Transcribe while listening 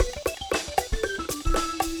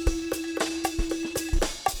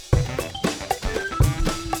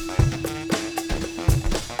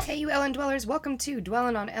Ellen Dwellers, welcome to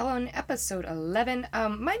Dwellin' on Ellen, episode 11.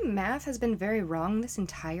 My math has been very wrong this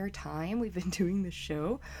entire time we've been doing the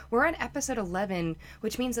show. We're on episode 11,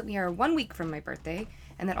 which means that we are 1 week from my birthday,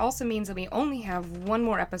 and that also means that we only have one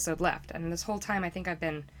more episode left. And this whole time, I think I've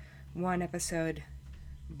been one episode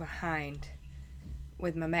behind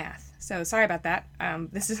with my math. So sorry about that.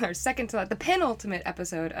 This is our the penultimate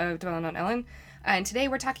episode of Dwellin' on Ellen. And today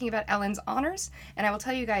we're talking about Ellen's honors, and I will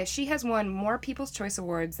tell you guys, she has won more People's Choice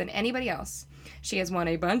Awards than anybody else. She has won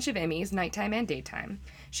a bunch of Emmys, nighttime and daytime.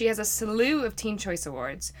 She has a slew of Teen Choice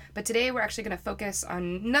Awards, but today we're actually going to focus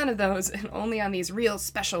on none of those and only on these real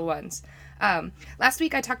special ones. Last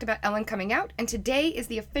week I talked about Ellen coming out, and today is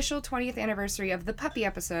the official 20th anniversary of The Puppy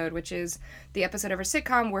episode, which is the episode of her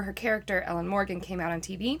sitcom where her character, Ellen Morgan, came out on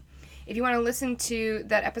TV. If you want to listen to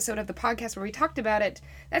that episode of the podcast where we talked about it,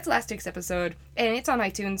 that's last week's episode, and it's on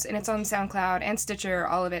iTunes, and it's on SoundCloud, and Stitcher,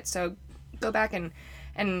 all of it, so go back and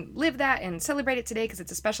live that and celebrate it today because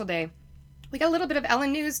it's a special day. We got a little bit of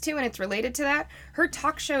Ellen news, too, and it's related to that. Her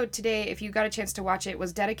talk show today, if you got a chance to watch it,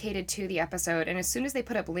 was dedicated to the episode, and as soon as they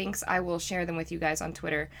put up links, I will share them with you guys on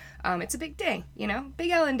Twitter. It's a big day, Big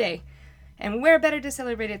Ellen Day, and where better to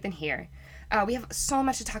celebrate it than here? We have so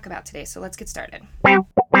much to talk about today, so let's get started.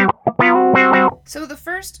 So the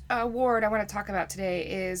first award I want to talk about today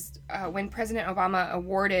is when President Obama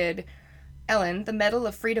awarded Ellen the Medal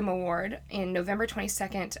of Freedom Award in November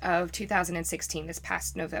 22nd of 2016, this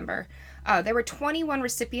past November. There were 21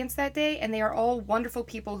 recipients that day, and they are all wonderful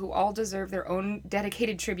people who all deserve their own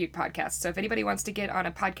dedicated tribute podcast. So if anybody wants to get on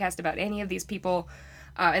a podcast about any of these people,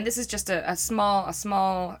 and this is just a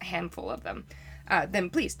small handful of them, then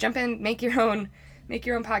please jump in, make your own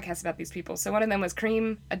podcast about these people. So one of them was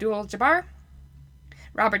Kareem Abdul-Jabbar,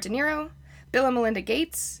 Robert De Niro, Bill and Melinda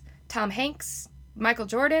Gates, Tom Hanks, Michael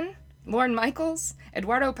Jordan, Lorne Michaels,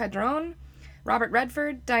 Eduardo Padron, Robert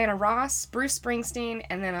Redford, Diana Ross, Bruce Springsteen,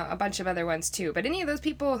 and then a bunch of other ones too. But any of those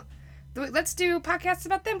people, let's do podcasts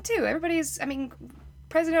about them too.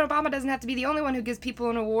 President Obama doesn't have to be the only one who gives people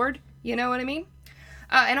an award. You know what I mean?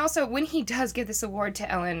 And also, when he does give this award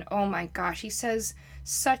to Ellen, oh my gosh, he says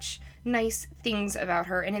such nice things about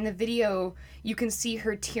her. And in the video, you can see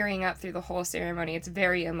her tearing up through the whole ceremony. It's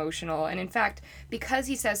very emotional. And in fact, because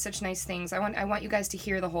he says such nice things, I want you guys to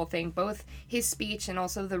hear the whole thing, both his speech and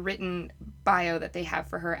also the written bio that they have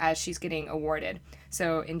for her as she's getting awarded.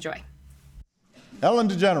 So enjoy. Ellen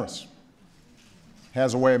DeGeneres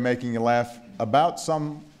has a way of making you laugh about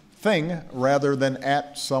something rather than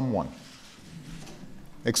at someone.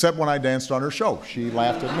 Except when I danced on her show. She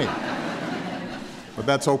laughed at me. But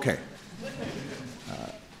that's okay.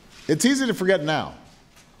 It's easy to forget now.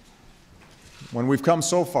 When we've come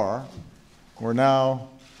so far, where now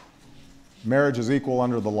marriage is equal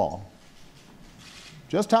under the law,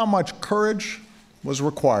 just how much courage was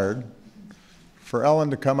required for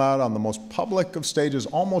Ellen to come out on the most public of stages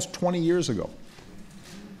almost 20 years ago.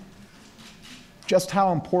 Just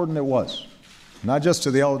how important it was, not just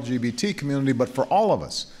to the LGBT community, but for all of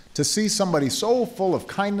us, to see somebody so full of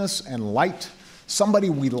kindness and light, somebody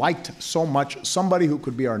we liked so much, somebody who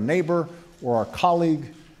could be our neighbor or our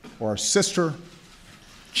colleague or our sister,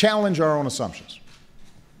 challenge our own assumptions,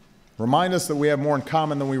 remind us that we have more in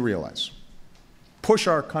common than we realize, push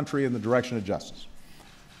our country in the direction of justice.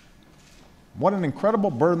 What an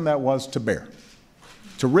incredible burden that was to bear,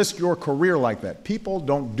 to risk your career like that. People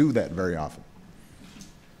don't do that very often.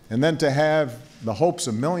 And then to have the hopes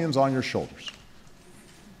of millions on your shoulders.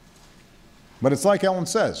 But it's like Ellen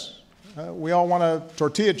says, we all want a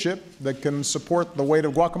tortilla chip that can support the weight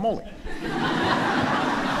of guacamole.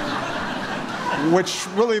 Which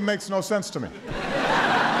really makes no sense to me.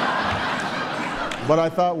 But I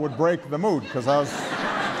thought would break the mood because I was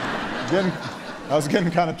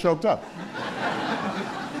getting kind of choked up.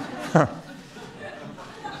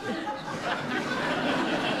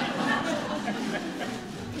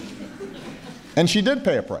 And she did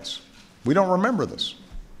pay a price. We don't remember this.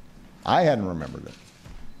 I hadn't remembered it.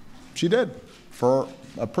 She did, for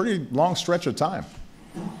a pretty long stretch of time,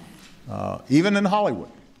 even in Hollywood.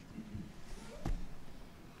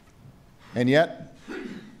 And yet,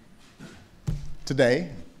 today,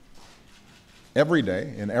 every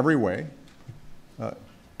day, in every way,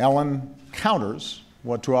 Ellen counters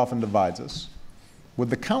what too often divides us with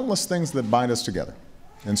the countless things that bind us together,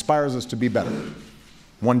 inspires us to be better.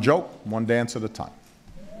 One joke, one dance at a time.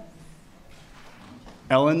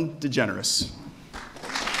 Ellen DeGeneres.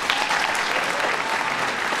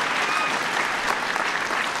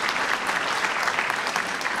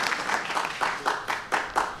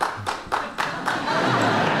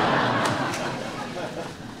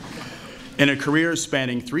 In a career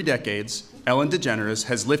spanning 3 decades, Ellen DeGeneres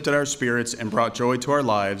has lifted our spirits and brought joy to our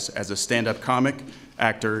lives as a stand-up comic,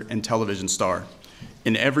 actor, and television star.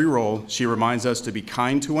 In every role, she reminds us to be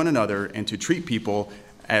kind to one another and to treat people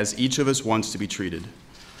as each of us wants to be treated.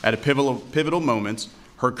 At a pivotal moment,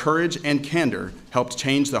 her courage and candor helped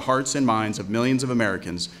change the hearts and minds of millions of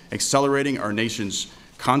Americans, accelerating our nation's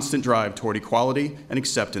constant drive toward equality and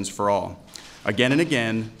acceptance for all. Again and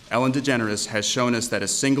again, Ellen DeGeneres has shown us that a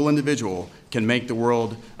single individual can make the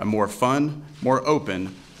world a more fun, more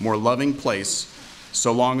open, more loving place,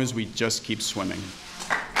 so long as we just keep swimming.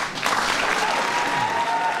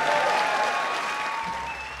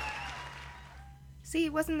 See,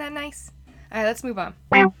 wasn't that nice? All right, let's move on.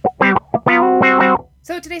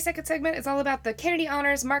 So today's second segment is all about the Kennedy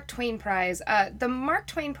Honors Mark Twain Prize. The Mark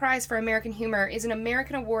Twain Prize for American Humor is an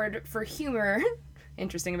American award for humor.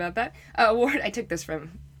 Interesting about that. Award, I took this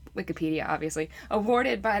from Wikipedia, obviously.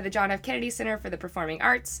 Awarded by the John F. Kennedy Center for the Performing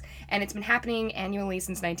Arts, and it's been happening annually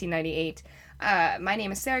since 1998. My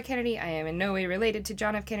name is Sarah Kennedy. I am in no way related to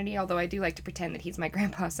John F. Kennedy, although I do like to pretend that he's my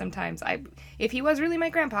grandpa sometimes. If he was really my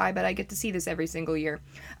grandpa, I bet I get to see this every single year.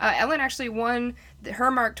 Ellen actually won her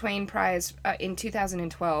Mark Twain Prize in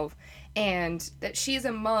 2012, and that she is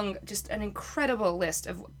among just an incredible list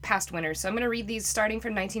of past winners. So I'm going to read these starting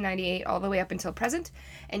from 1998 all the way up until present,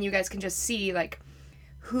 and you guys can just see like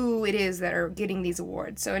who it is that are getting these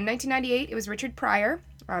awards. So in 1998, it was Richard Pryor,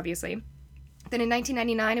 obviously. Then in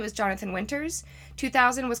 1999, it was Jonathan Winters.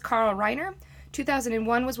 2000 was Carl Reiner.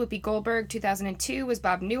 2001 was Whoopi Goldberg. 2002 was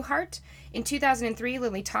Bob Newhart. In 2003,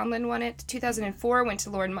 Lily Tomlin won it. 2004 went to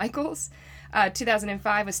Lorne Michaels.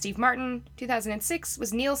 2005 was Steve Martin. 2006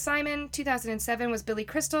 was Neil Simon. 2007 was Billy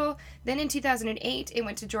Crystal. Then in 2008, it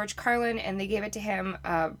went to George Carlin, and they gave it to him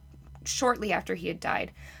shortly after he had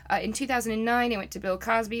died. In 2009, it went to Bill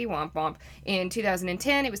Cosby. Womp womp. In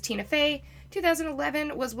 2010, it was Tina Fey.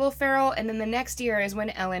 2011 was Will Ferrell, and then the next year is when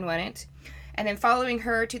Ellen won it. And then following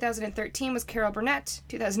her, 2013 was Carol Burnett.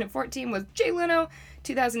 2014 was Jay Leno.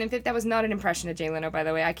 2015, that was not an impression of Jay Leno, by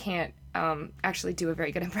the way. I can't actually do a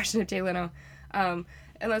very good impression of Jay Leno.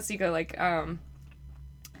 Unless you go like,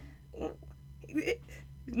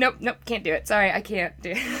 Nope, can't do it. Sorry, I can't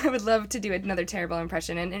do it. I would love to do another terrible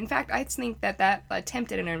impression. And in fact, I think that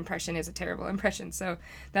attempt at an impression is a terrible impression. So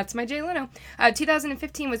that's my Jay Leno.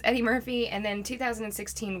 2015 was Eddie Murphy, and then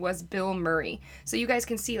 2016 was Bill Murray. So you guys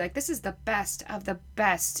can see, like, this is the best of the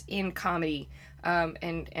best in comedy.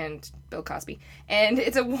 And Bill Cosby. And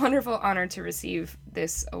it's a wonderful honor to receive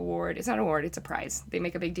this award. It's not an award, it's a prize. They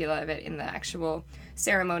make a big deal of it in the actual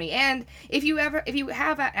ceremony. And if you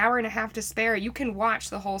have an hour and a half to spare, you can watch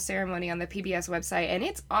the whole ceremony on the PBS website, and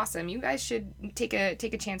it's awesome. You guys should take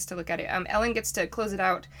a chance to look at it. Ellen gets to close it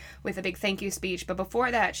out with a big thank you speech, but before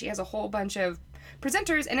that, she has a whole bunch of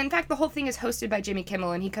presenters, and in fact the whole thing is hosted by Jimmy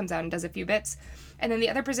Kimmel, and he comes out and does a few bits. And then the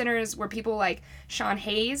other presenters were people like Sean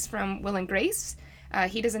Hayes from Will and Grace.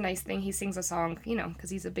 He does a nice thing. He sings a song, because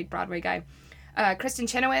he's a big Broadway guy. Kristen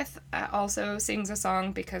Chenoweth also sings a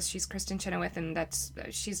song because she's Kristen Chenoweth, and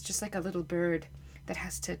she's just like a little bird that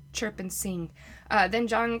has to chirp and sing. Then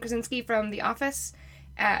John Krasinski from The Office.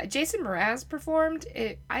 Jason Mraz performed.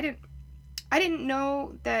 I didn't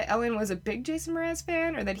know that Ellen was a big Jason Mraz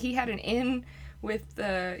fan, or that he had an in with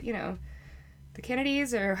the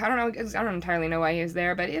Kennedys, or I don't entirely know why he was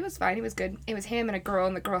there, but it was fine. It was good. It was him and a girl,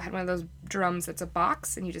 and the girl had one of those drums that's a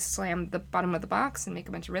box, and you just slam the bottom of the box and make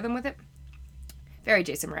a bunch of rhythm with it. Very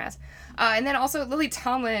Jason Mraz. And then also Lily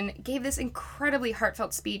Tomlin gave this incredibly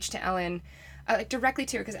heartfelt speech to Ellen, directly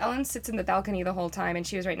to her, because Ellen sits in the balcony the whole time, and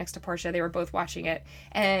she was right next to Portia. They were both watching it,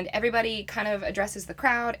 and everybody kind of addresses the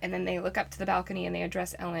crowd, and then they look up to the balcony and they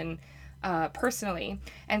address Ellen personally.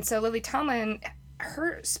 And so Lily Tomlin,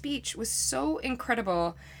 her speech was so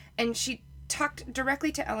incredible, and she talked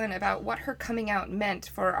directly to Ellen about what her coming out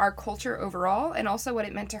meant for our culture overall, and also what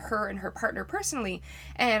it meant to her and her partner personally.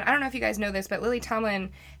 And I don't know if you guys know this, but Lily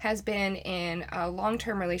Tomlin has been in a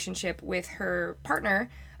long-term relationship with her partner,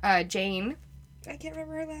 Jane. I can't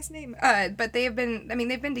remember her last name. But they've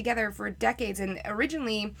been together for decades, and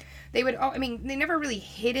originally they never really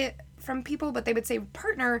hid it from people, but they would say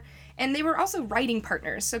partner, and they were also writing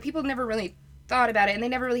partners, so people never really thought about it, and they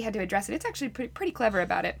never really had to address it. It's actually pretty clever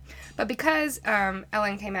about it. But because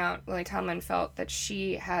Ellen came out, Lily Tomlin felt that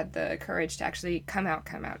she had the courage to actually come out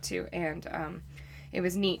too, and it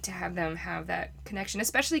was neat to have them have that connection,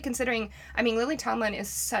 especially considering, Lily Tomlin is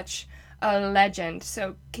such a legend.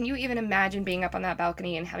 So can you even imagine being up on that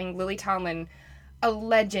balcony and having Lily Tomlin, a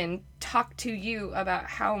legend, talk to you about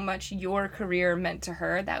how much your career meant to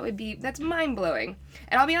her? That's mind-blowing.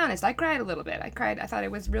 And I'll be honest, I cried a little bit. I thought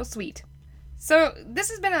it was real sweet. So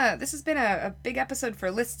this has been a big episode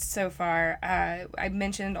for lists so far. I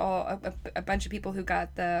mentioned a bunch of people who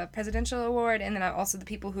got the presidential award, and then also the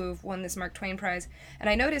people who've won this Mark Twain Prize. And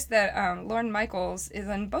I noticed that Lorne Michaels is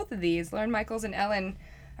on both of these. Lorne Michaels and Ellen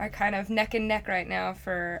are kind of neck and neck right now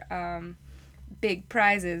for big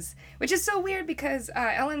prizes, which is so weird because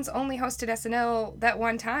Ellen's only hosted SNL that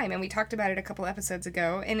one time, and we talked about it a couple episodes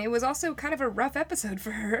ago, and it was also kind of a rough episode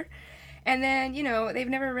for her. And then, they've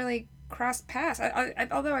never really crossed paths.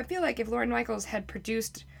 Although I feel like if Lorne Michaels had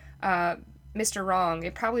produced Mr. Wrong,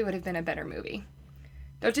 it probably would have been a better movie.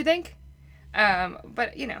 Don't you think?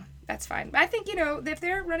 But, that's fine. I think, if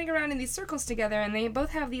they're running around in these circles together and they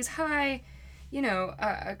both have these high,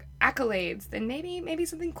 accolades, then maybe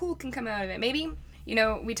something cool can come out of it. Maybe,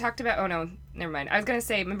 we talked about, oh no, never mind. I was going to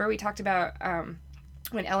say, remember we talked about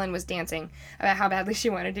when Ellen was dancing about how badly she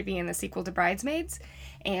wanted to be in the sequel to Bridesmaids.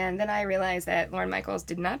 And then I realized that Lorne Michaels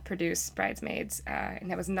did not produce Bridesmaids,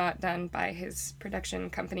 and that was not done by his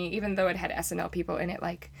production company, even though it had SNL people in it,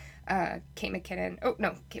 like Kate McKinnon. Oh,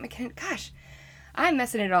 no, Kate McKinnon. Gosh, I'm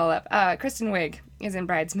messing it all up. Kristen Wiig is in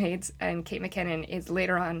Bridesmaids, and Kate McKinnon is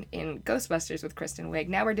later on in Ghostbusters with Kristen Wiig.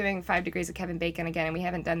 Now we're doing 5 Degrees of Kevin Bacon again, and we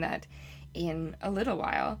haven't done that in a little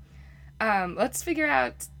while. Let's figure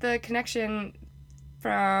out the connection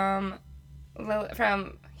let's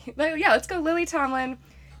go Lily Tomlin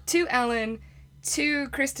to Ellen to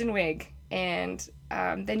Kristen Wiig, and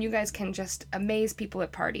then you guys can just amaze people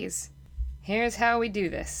at parties. Here's how we do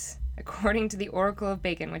this, according to the Oracle of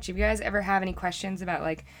Bacon, which if you guys ever have any questions about,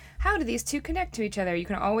 like, how do these two connect to each other, you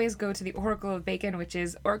can always go to the Oracle of Bacon, which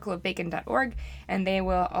is oracleofbacon.org, and they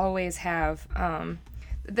will always have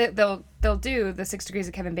they'll do the 6 Degrees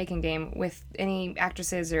of Kevin Bacon game with any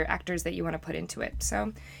actresses or actors that you want to put into it.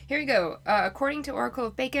 So here you go. According to Oracle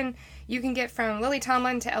of Bacon, you can get from Lily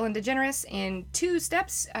Tomlin to Ellen DeGeneres in 2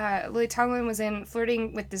 steps. Lily Tomlin was in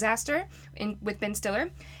Flirting with Disaster with Ben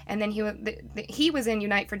Stiller, and then he was in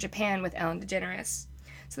Unite for Japan with Ellen DeGeneres.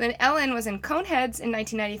 So then Ellen was in Coneheads in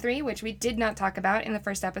 1993, which we did not talk about in the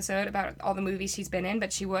first episode about all the movies she's been in,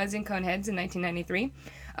 but she was in Coneheads in 1993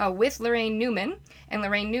 with Lorraine Newman. And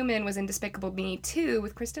Lorraine Newman was in Despicable Me 2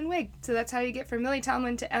 with Kristen Wiig. So that's how you get from Lily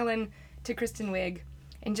Tomlin to Ellen to Kristen Wiig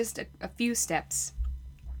in just a few steps.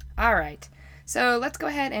 All right, so let's go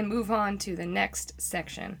ahead and move on to the next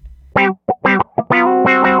section.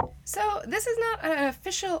 So this is not an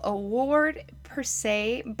official award per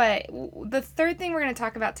se, but the third thing we're going to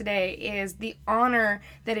talk about today is the honor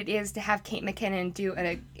that it is to have Kate McKinnon do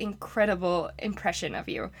an incredible impression of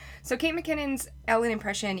you. So Kate McKinnon's Ellen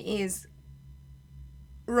impression is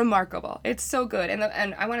remarkable. It's so good. And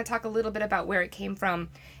I want to talk a little bit about where it came from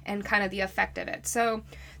and kind of the effect of it. So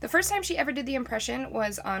the first time she ever did the impression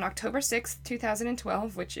was on October 6th,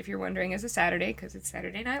 2012, which, if you're wondering, is a Saturday because it's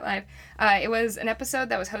Saturday Night Live. It was an episode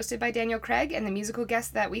that was hosted by Daniel Craig, and the musical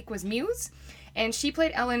guest that week was Muse. And she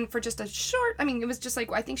played Ellen for just a short, it was just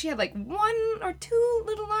I think she had 1 or 2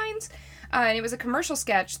 little lines. And it was a commercial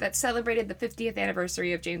sketch that celebrated the 50th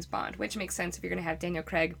anniversary of James Bond, which makes sense if you're going to have Daniel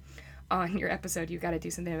Craig on your episode. You've got to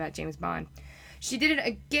do something about James Bond. She did it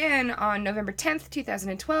again on November 10th,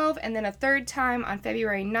 2012, and then a third time on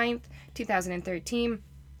February 9th, 2013.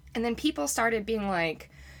 And then people started being like,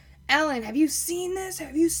 Ellen, have you seen this?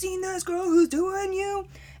 Have you seen this girl who's doing you?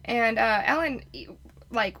 And Ellen,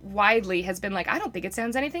 widely has been like, I don't think it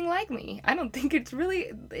sounds anything like me. I don't think it's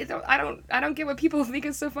really, I don't get what people think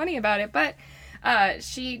is so funny about it. But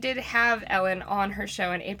she did have Ellen on her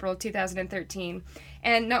show in April 2013.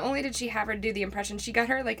 And not only did she have her do the impression, she got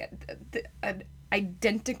her an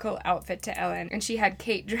identical outfit to Ellen. And she had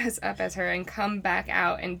Kate dress up as her and come back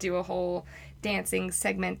out and do a whole dancing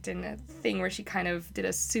segment and a thing where she kind of did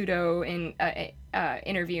a pseudo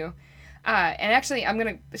interview. And actually,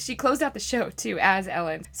 she closed out the show too as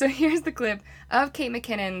Ellen. So here's the clip of Kate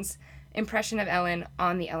McKinnon's impression of Ellen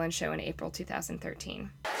on The Ellen Show in April 2013.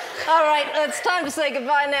 All right, it's time to say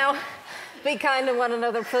goodbye now. Be kind to one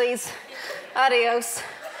another, please. Adios.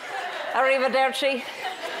 Arrivederci.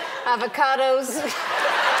 Avocados.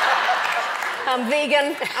 I'm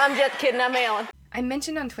vegan. I'm just kidding. I'm Ellen. I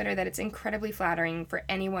mentioned on Twitter that it's incredibly flattering for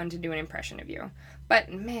anyone to do an impression of you.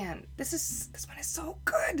 But man, this one is so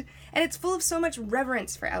good. And it's full of so much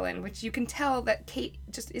reverence for Ellen, which you can tell that Kate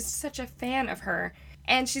just is such a fan of her.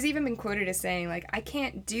 And she's even been quoted as saying, I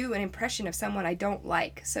can't do an impression of someone I don't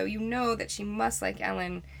like. So you know that she must like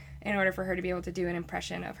Ellen in order for her to be able to do an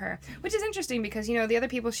impression of her. Which is interesting because, the other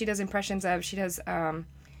people she does impressions of, she does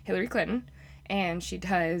Hillary Clinton, and she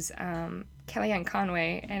does Kellyanne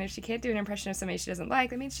Conway. And if she can't do an impression of somebody she doesn't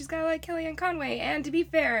like, that means she's got to like Kellyanne Conway. And to be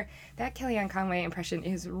fair, that Kellyanne Conway impression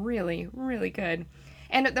is really, really good.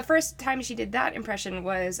 And the first time she did that impression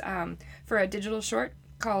was for a digital short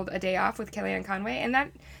called A Day Off with Kellyanne Conway, and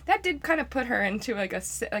that did kind of put her into like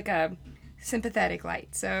a sympathetic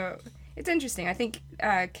light. So it's interesting. I think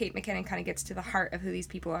Kate McKinnon kind of gets to the heart of who these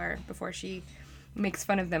people are before she makes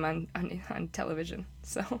fun of them on television.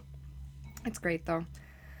 So it's great, though.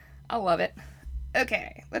 I love it.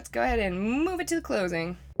 Okay, let's go ahead and move it to the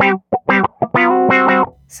closing.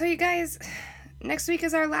 So you guys, next week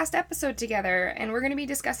is our last episode together, and we're going to be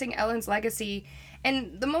discussing Ellen's legacy.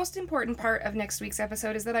 And the most important part of next week's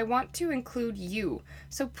episode is that I want to include you.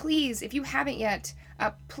 So please, if you haven't yet,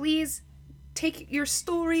 please take your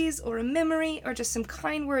stories or a memory or just some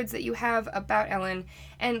kind words that you have about Ellen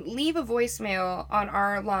and leave a voicemail on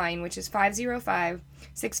our line, which is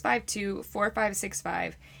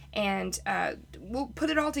 505-652-4565. And we'll put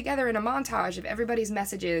it all together in a montage of everybody's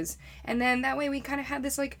messages. And then that way we kind of have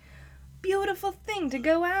this, like, beautiful thing to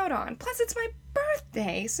go out on. Plus, it's my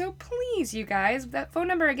birthday, so please, you guys, that phone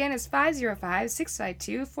number again is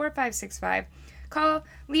 505-652-4565. Call,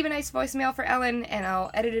 leave a nice voicemail for Ellen, and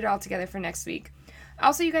I'll edit it all together for next week.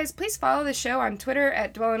 Also, you guys, please follow the show on Twitter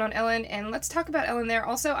at Dwellin' on Ellen, and let's talk about Ellen there.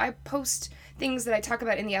 Also, I post things that I talk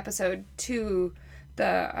about in the episode to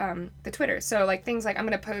the Twitter. So, like, things like I'm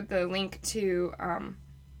going to put the link to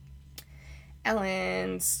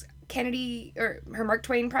Ellen's Kennedy, or her Mark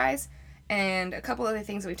Twain Prize, and a couple other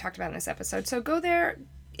things that we've talked about in this episode. So go there,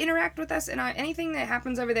 interact with us, and anything that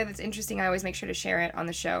happens over there that's interesting, I always make sure to share it on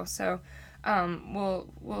the show. So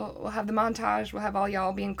we'll have the montage. We'll have all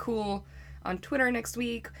y'all being cool on Twitter next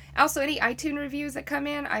week. Also, any iTunes reviews that come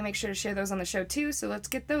in, I make sure to share those on the show too. So let's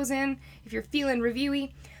get those in if you're feeling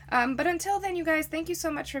reviewy. But until then, you guys, thank you so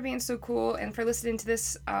much for being so cool and for listening to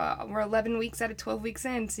this. We're 11 weeks out of 12 weeks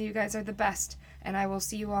in, so you guys are the best. And I will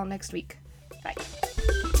see you all next week. Bye.